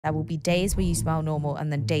There will be days where you smell normal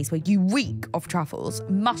and then days where you reek of truffles.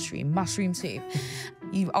 Mushroom soup.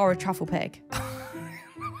 You are a truffle pig.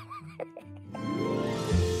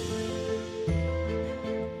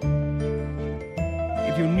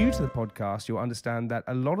 If you're new to the podcast, you'll understand that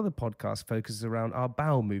a lot of the podcast focuses around our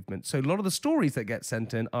bowel movement. So a lot of the stories that get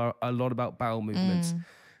sent in are a lot about bowel movements.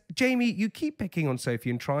 Jamie, you keep picking on Sophie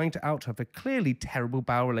and trying to out her for clearly terrible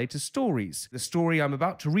bowel-related stories. The story I'm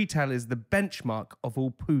about to retell is the benchmark of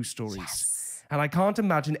all poo stories. Yes. And I can't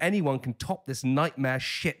imagine anyone can top this nightmare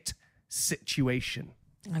shit situation.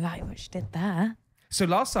 I like what she did there. So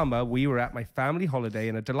last summer, we were at my family holiday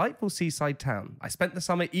in a delightful seaside town. I spent the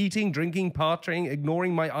summer eating, drinking, partying,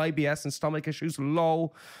 ignoring my IBS and stomach issues.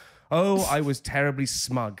 Lol. Oh, I was terribly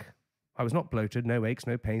smug. I was not bloated, no aches,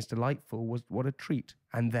 no pains. Delightful was what a treat.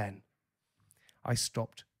 And then I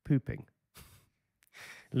stopped pooping.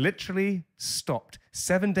 Literally stopped.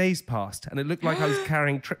 7 days passed, and it looked like I was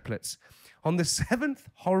carrying triplets. On the 7th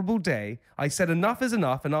horrible day, I said enough is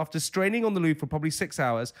enough, and after straining on the loo for probably 6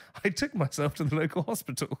 hours, I took myself to the local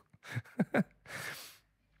hospital.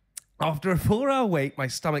 After a 4-hour wait, my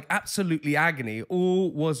stomach absolutely agony,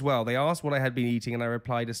 all was well. They asked what I had been eating, and I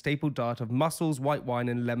replied a staple diet of mussels, white wine,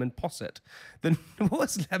 and lemon posset. What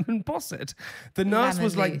was lemon posset? The nurse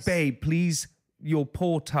was like, babe, please, your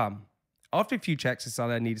poor tum. After a few checks, I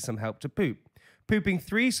decided I needed some help to poop. Pooping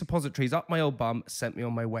 3 suppositories up my old bum sent me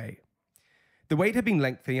on my way. The wait had been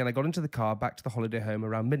lengthy, and I got into the car back to the holiday home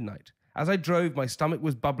around midnight. As I drove, my stomach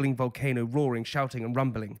was bubbling volcano, roaring, shouting, and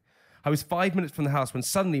rumbling. I was 5 minutes from the house when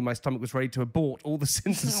suddenly my stomach was ready to abort all the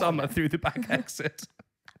sins of summer through the back exit.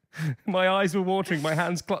 My eyes were watering, my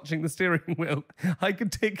hands clutching the steering wheel. I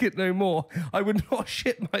could take it no more. I would not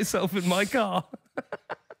shit myself in my car.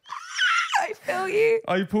 I feel you.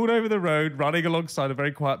 I pulled over the road, running alongside a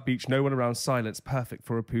very quiet beach, no one around, silence, perfect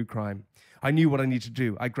for a poo crime. I knew what I needed to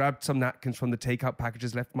do. I grabbed some napkins from the takeout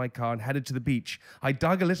packages left in my car and headed to the beach. I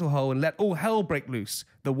dug a little hole and let all hell break loose.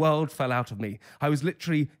 The world fell out of me. I was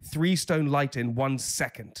literally 3 stone light in 1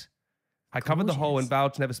 second. I covered the hole and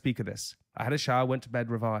vowed to never speak of this. I had a shower, went to bed,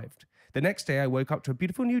 revived. The next day, I woke up to a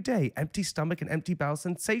beautiful new day. Empty stomach and empty bowel,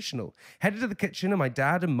 sensational. Headed to the kitchen, and my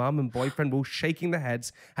dad and mum and boyfriend were all shaking their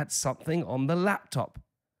heads at something on the laptop.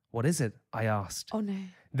 What is it? I asked. Oh, no.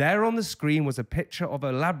 There on the screen was a picture of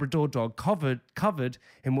a Labrador dog covered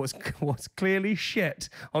in what was clearly shit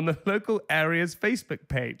on the local area's Facebook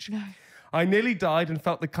page. No. I nearly died and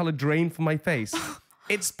felt the colour drain from my face.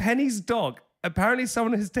 It's Penny's dog. Apparently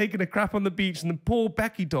someone has taken a crap on the beach and the poor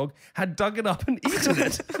Becky dog had dug it up and eaten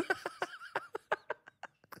it.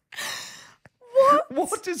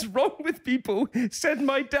 What is wrong with people? Said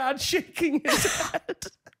my dad, shaking his head.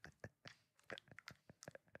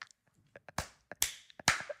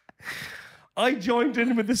 I joined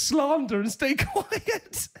in with the slander and stayed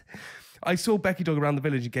quiet. I saw Becky dog around the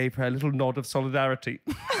village and gave her a little nod of solidarity.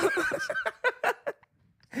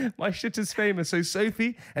 My shit is famous. So,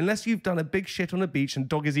 Sophie, unless you've done a big shit on a beach and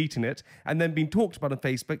dog is eating it and then been talked about on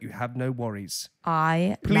Facebook, you have no worries.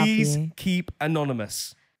 Please love you. Keep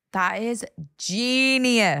anonymous. That is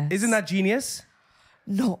genius. Isn't that genius?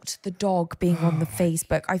 Not the dog being on the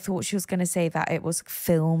Facebook. I thought she was going to say that it was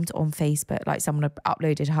filmed on Facebook, like someone had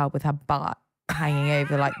uploaded her with her butt hanging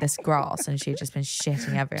over like this grass and she had just been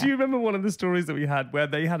shitting everywhere. Do you remember one of the stories that we had where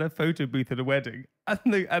they had a photo booth at a wedding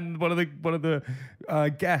and one of the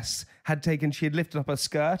guests had she had lifted up her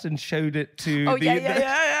skirt and showed it to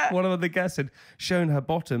one of the guests had shown her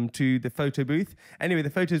bottom to the photo booth. Anyway, the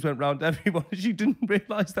photos went round to everyone and she didn't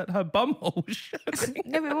realise that her bumhole was showing.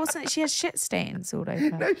 No, it wasn't. She had shit stains all over.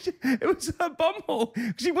 No, it was her bumhole.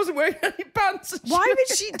 She wasn't wearing any pants. Why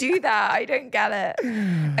would she do that? I don't get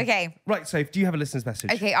it. Okay. Right, Soph, do you have a listener's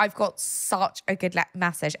message? Okay, I've got such a good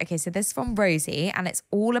message. Okay, so this is from Rosie and it's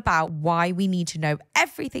all about why we need to know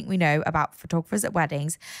everything we know about photographers at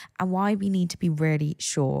weddings and why we need to be really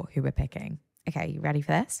sure who we're picking. Okay, you ready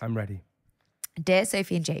for this? I'm ready. Dear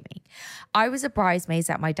Sophie and Jamie, I was a bridesmaid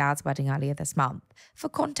at my dad's wedding earlier this month. For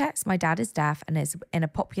context, my dad is deaf and is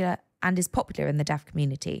popular in the deaf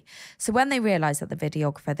community. So when they realised that the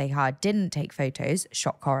videographer they hired didn't take photos,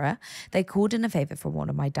 shock horror, they called in a favour from one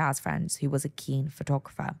of my dad's friends who was a keen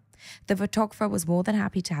photographer. The photographer was more than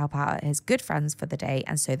happy to help out his good friends for the day,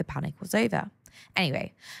 and so the panic was over.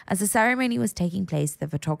 Anyway, as the ceremony was taking place, the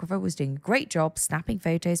photographer was doing a great job snapping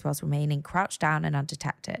photos whilst remaining crouched down and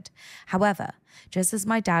undetected. However, just as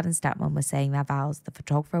my dad and stepmom were saying their vows, the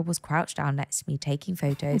photographer was crouched down next to me taking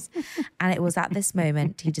photos, and it was at this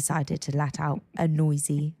moment he decided to let out a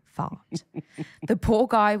noisy fart. The poor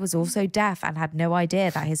guy was also deaf and had no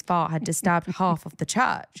idea that his fart had disturbed half of the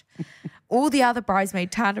church. All the other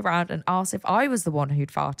bridesmaids turned around and asked if I was the one who'd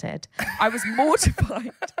farted. I was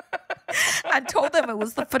mortified and told them it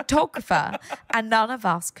was the photographer, and none of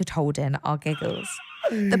us could hold in our giggles.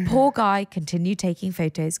 The poor guy continued taking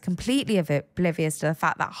photos, completely oblivious to the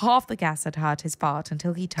fact that half the guests had heard his fart,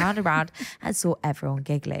 until he turned around and saw everyone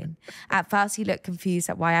giggling. At first, he looked confused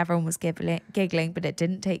at why everyone was giggling, but it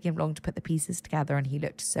didn't take him long to put the pieces together, and he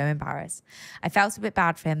looked so embarrassed. I felt a bit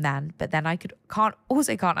bad for him then, but then I can't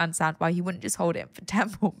understand why he wouldn't just hold it for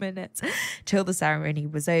 10 more minutes till the ceremony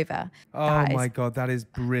was over. Oh my God, that is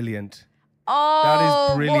brilliant. Oh, that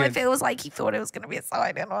is brilliant. What if it was like he thought it was going to be a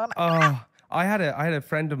silent one? Oh, I had a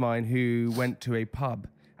friend of mine who went to a pub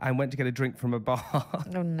and went to get a drink from a bar.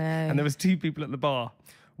 Oh no. And there was 2 people at the bar.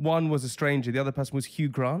 One was a stranger. The other person was Hugh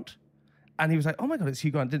Grant. And he was like, oh my God, it's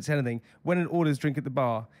Hugh Grant. Didn't say anything. Went and ordered his drink at the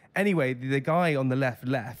bar. Anyway, the guy on the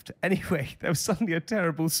left. Anyway, there was suddenly a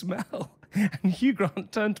terrible smell. And Hugh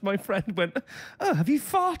Grant turned to my friend and went, oh, have you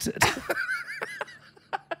farted?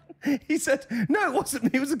 He said, no, it wasn't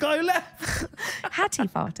me. It was the guy who left. Had he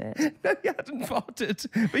farted? No, he hadn't farted.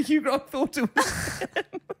 But Hugh Grant thought it was him.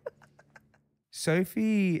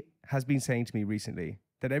 Sophie has been saying to me recently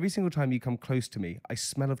that every single time you come close to me, I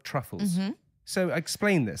smell of truffles. Mm-hmm. So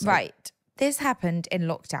explain this. Right. This happened in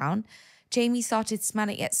lockdown. Jamie started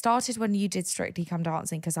smelling it. Started when you did Strictly Come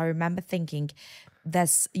Dancing, because I remember thinking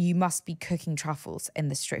you must be cooking truffles in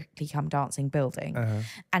the Strictly Come Dancing building.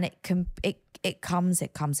 And it comes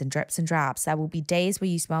in drips and drabs. There will be days where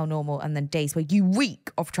you smell normal, and then days where you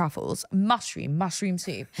reek of truffles, mushroom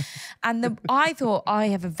soup. And I thought I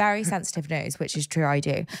have a very sensitive nose, which is true, I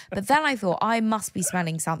do. But then I thought I must be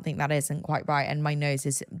smelling something that isn't quite right, and my nose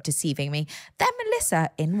is deceiving me. Then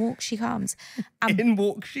Melissa, in walks she comes. In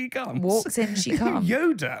walks she comes. Walks in she comes.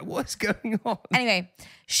 Yoda, what's going on? Anyway,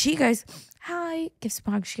 she goes, hi, gives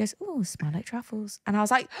a hug. She goes, oh, smell like truffles. And I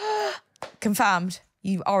was like, confirmed.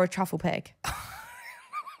 You are a truffle pig.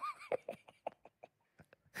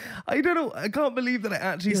 I don't know. I can't believe that I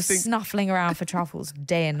actually You're think... snuffling around for truffles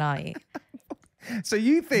day and night. So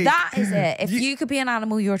you think... That is it. If you could be an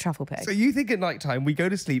animal, you're a truffle pig. So you think at night time we go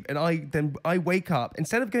to sleep and I wake up,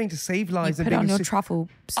 instead of going to save lives you and put on your truffle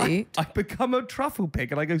suit. I become a truffle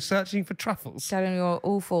pig and I go searching for truffles. Get on your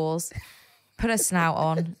all fours, put a snout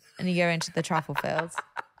on, and you go into the truffle fields.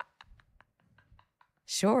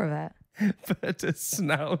 Sure of it. Put a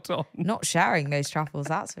snout on. Not sharing those truffles,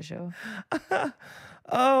 that's for sure.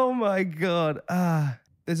 Oh my God.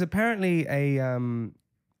 There's apparently a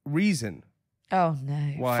reason. Oh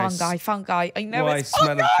no. Fungi. I know why it's I smell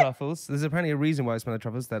fungi. of truffles. There's apparently a reason why I smell of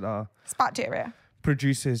truffles that our It's bacteria.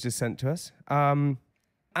 producers just sent to us.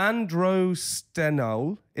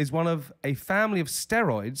 Androstenol is one of a family of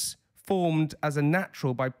steroids formed as a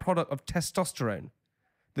natural byproduct of testosterone,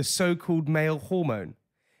 the so-called male hormone.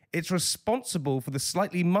 It's responsible for the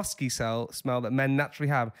slightly musky smell that men naturally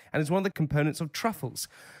have, and is one of the components of truffles.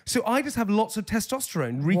 So I just have lots of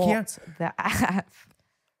testosterone reeking out. What the F?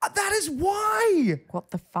 That is why.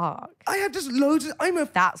 What the fuck? I have just loads of...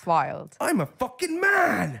 That's wild. I'm a fucking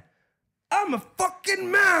man. I'm a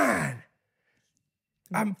fucking man.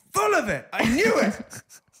 I'm full of it. I knew it.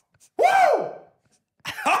 Woo!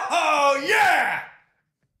 Oh, yeah!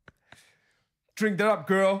 Drink that up,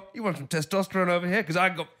 girl. You want some testosterone over here? Because I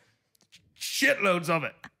got shitloads of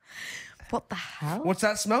it. What the hell? What's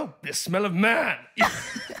that smell? The smell of man.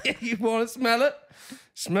 You want to smell it?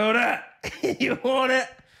 Smell that. You want it?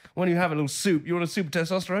 When you have a little soup, you want a soup of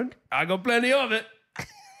testosterone? I got plenty of it.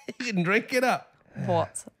 You can drink it up.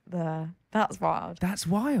 What the... That's wild. That's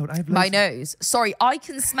wild. My nose. Sorry, I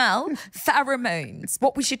can smell pheromones.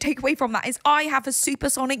 What we should take away from that is I have a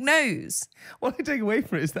supersonic nose. What I take away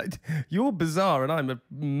from it is that you're bizarre and I'm a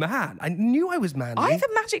man. I knew I was manly. I have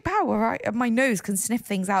a magic power, right? My nose can sniff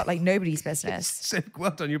things out like nobody's business. So,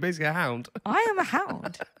 well done. You're basically a hound. I am a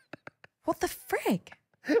hound. What the frig?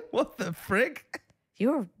 What the frig?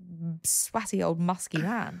 You're a sweaty old musky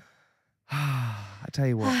man. I tell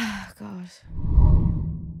you what. Oh, God.